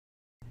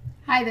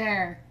Hi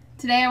there.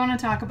 Today I want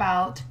to talk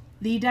about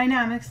the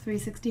Dynamics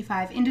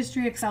 365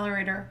 Industry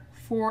Accelerator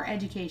for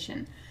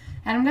Education.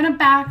 And I'm going to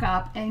back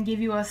up and give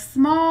you a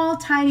small,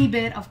 tiny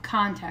bit of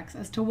context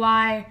as to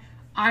why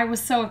I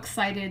was so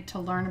excited to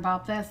learn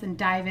about this and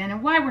dive in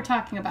and why we're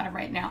talking about it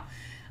right now.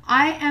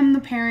 I am the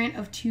parent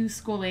of two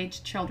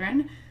school-aged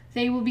children.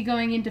 They will be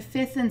going into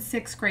 5th and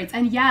 6th grades.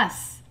 And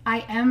yes,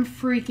 I am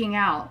freaking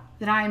out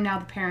that I am now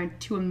the parent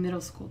to a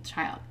middle school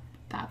child.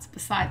 That's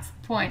besides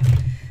the point.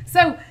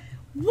 So,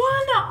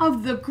 one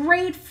of the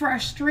great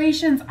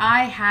frustrations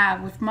I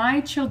have with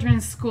my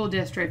children's school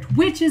district,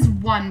 which is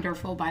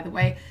wonderful, by the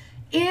way,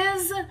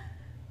 is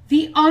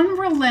the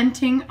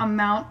unrelenting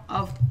amount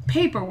of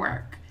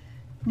paperwork.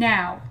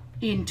 Now,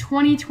 in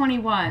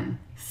 2021,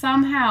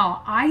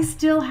 somehow I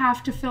still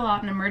have to fill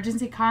out an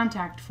emergency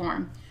contact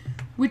form,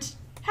 which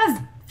has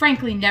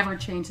frankly never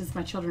changed since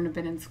my children have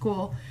been in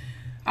school,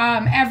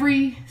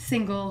 every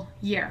single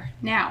year.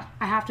 Now,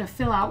 I have to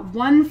fill out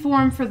one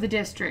form for the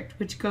district,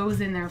 which goes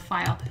in their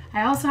file.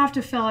 I also have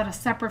to fill out a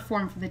separate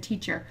form for the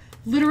teacher,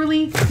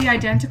 literally the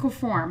identical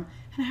form,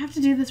 and I have to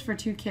do this for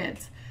 2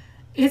 kids.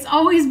 It's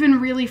always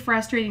been really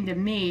frustrating to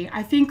me,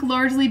 I think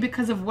largely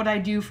because of what I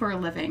do for a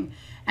living.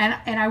 And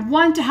I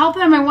want to help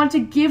them, I want to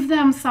give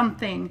them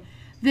something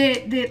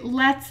that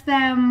lets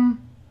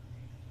them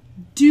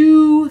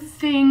do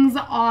things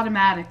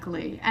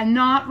automatically and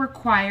not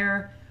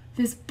require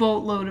this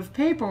boatload of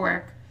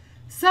paperwork.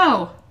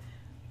 So,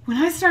 when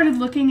I started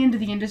looking into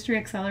the Industry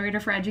Accelerator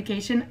for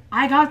Education,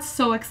 I got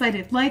so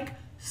excited,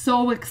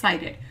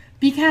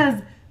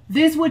 because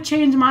this would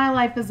change my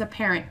life as a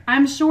parent.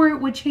 I'm sure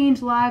it would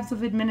change lives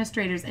of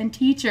administrators and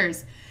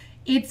teachers.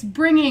 It's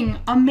bringing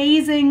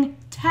amazing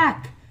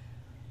tech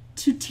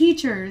to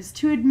teachers,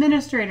 to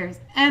administrators,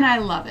 and I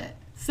love it.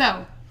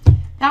 So,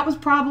 that was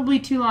probably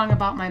too long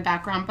about my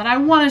background, but I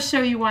want to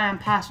show you why I'm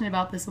passionate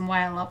about this and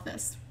why I love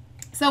this.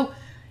 So,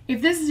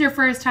 if this is your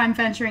first time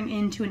venturing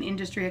into an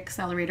industry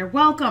accelerator,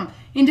 welcome.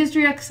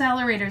 Industry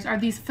accelerators are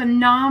these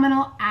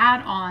phenomenal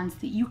add-ons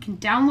that you can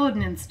download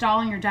and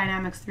install in your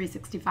Dynamics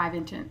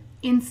 365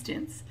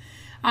 instance.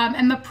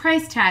 And the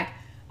price tag,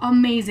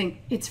 amazing,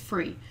 it's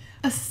free.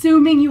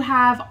 Assuming you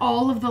have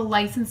all of the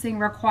licensing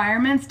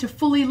requirements to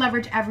fully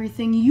leverage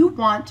everything you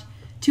want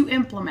to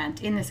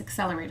implement in this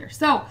accelerator.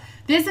 So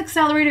this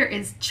accelerator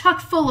is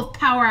chock full of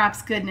Power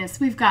Apps goodness.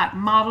 We've got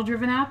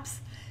model-driven apps,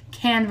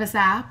 Canvas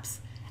apps,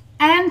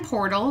 and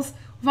portals.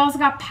 We've also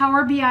got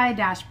Power BI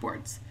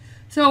dashboards.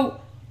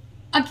 So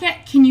again,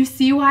 can you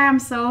see why I'm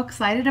so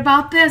excited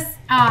about this?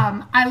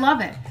 I love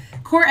it.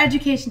 Core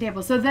education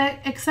table. So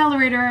the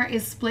accelerator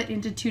is split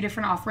into 2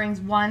 different offerings.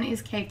 One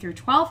is K through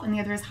 12 and the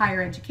other is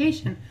higher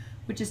education,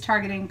 which is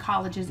targeting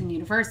colleges and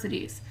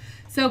universities.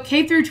 So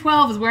K through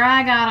 12 is where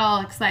I got all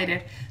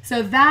excited.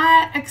 So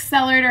that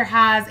accelerator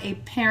has a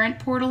parent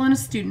portal and a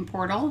student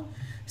portal,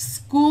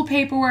 school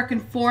paperwork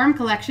and form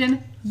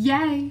collection,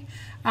 yay,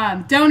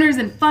 donors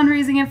and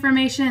fundraising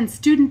information,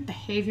 student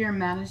behavior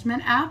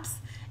management apps,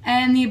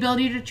 and the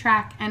ability to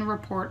track and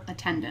report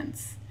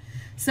attendance.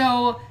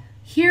 So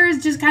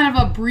here's just kind of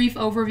a brief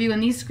overview,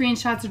 and these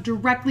screenshots are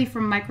directly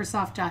from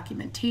Microsoft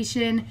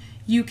documentation.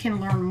 You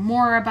can learn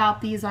more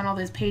about these on all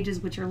those pages,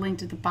 which are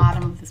linked at the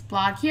bottom of this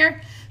blog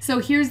here. So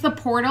here's the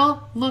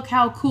portal. Look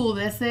how cool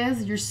this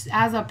is.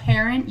 As a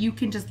parent, you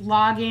can just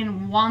log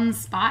in one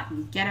spot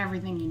and get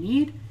everything you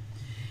need.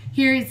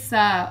 Here's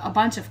a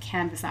bunch of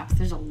Canvas apps.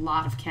 There's a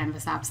lot of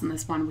Canvas apps in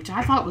this one, which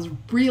I thought was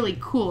really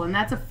cool. And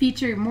that's a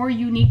feature more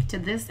unique to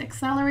this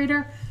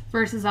accelerator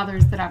versus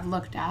others that I've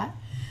looked at.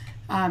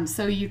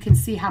 So you can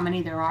see how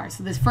many there are.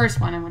 So this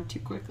first one I went to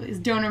quickly is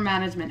donor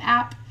management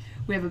app.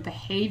 We have a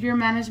behavior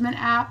management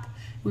app.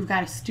 We've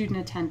got a student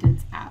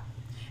attendance app.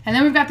 And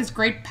then we've got this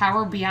great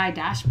Power BI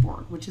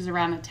dashboard, which is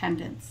around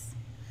attendance.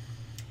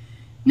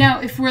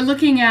 Now, if we're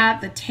looking at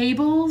the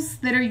tables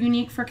that are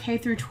unique for K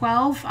through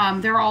 12,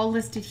 they're all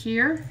listed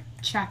here.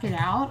 Check it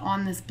out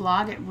on this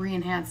blog at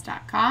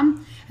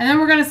reenhance.com. And then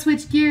we're going to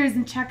switch gears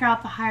and check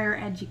out the higher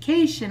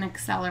education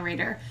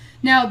accelerator.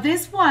 Now,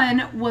 this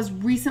one was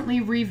recently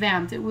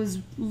revamped. It was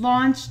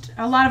launched,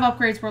 a lot of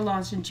upgrades were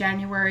launched in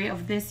January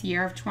of this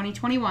year, of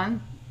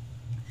 2021,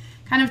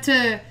 kind of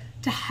to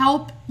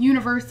help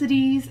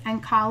universities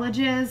and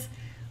colleges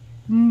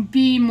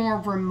be more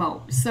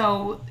remote.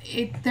 So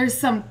there's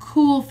some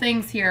cool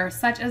things here,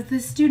 such as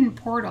this student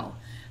portal.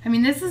 I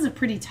mean, this is a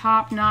pretty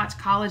top-notch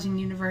college and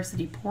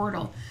university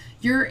portal.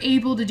 You're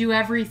able to do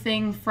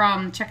everything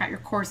from check out your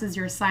courses,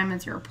 your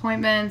assignments, your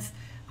appointments,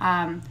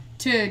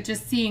 to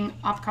just seeing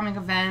upcoming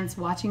events,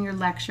 watching your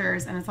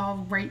lectures, and it's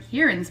all right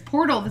here in this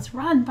portal that's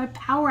run by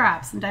Power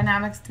Apps and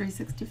Dynamics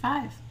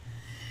 365.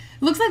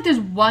 It looks like there's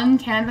one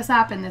Canvas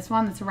app in this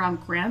one that's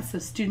around grants, so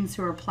students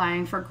who are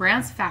applying for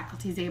grants,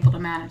 faculty is able to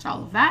manage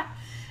all of that.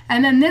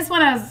 And then this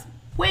one has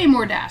way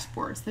more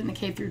dashboards than the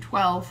K through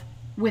 12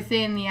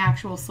 within the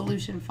actual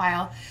solution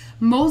file.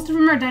 Most of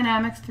them are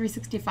Dynamics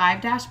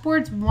 365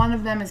 dashboards. One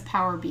of them is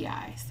Power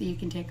BI, so you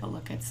can take a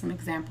look at some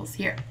examples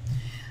here.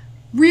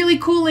 Really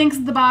cool links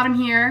at the bottom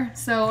here.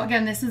 So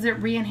again, this is at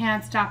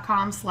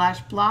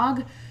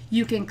reenhance.com/blog.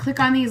 You can click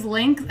on these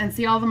links and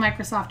see all the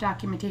Microsoft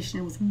documentation.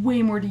 It was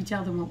way more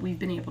detailed than what we've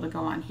been able to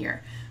go on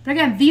here. But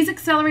again, these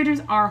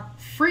accelerators are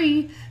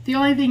free. The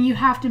only thing you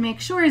have to make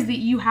sure is that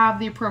you have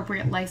the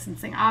appropriate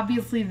licensing.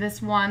 Obviously,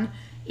 this one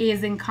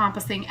is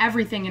encompassing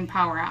everything in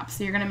Power Apps.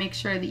 So you're going to make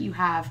sure that you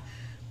have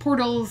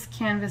portals,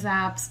 Canvas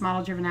apps,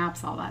 model-driven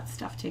apps, all that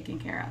stuff taken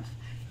care of.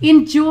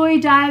 Enjoy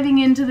diving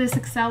into this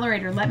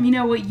accelerator. Let me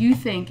know what you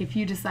think if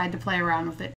you decide to play around with it.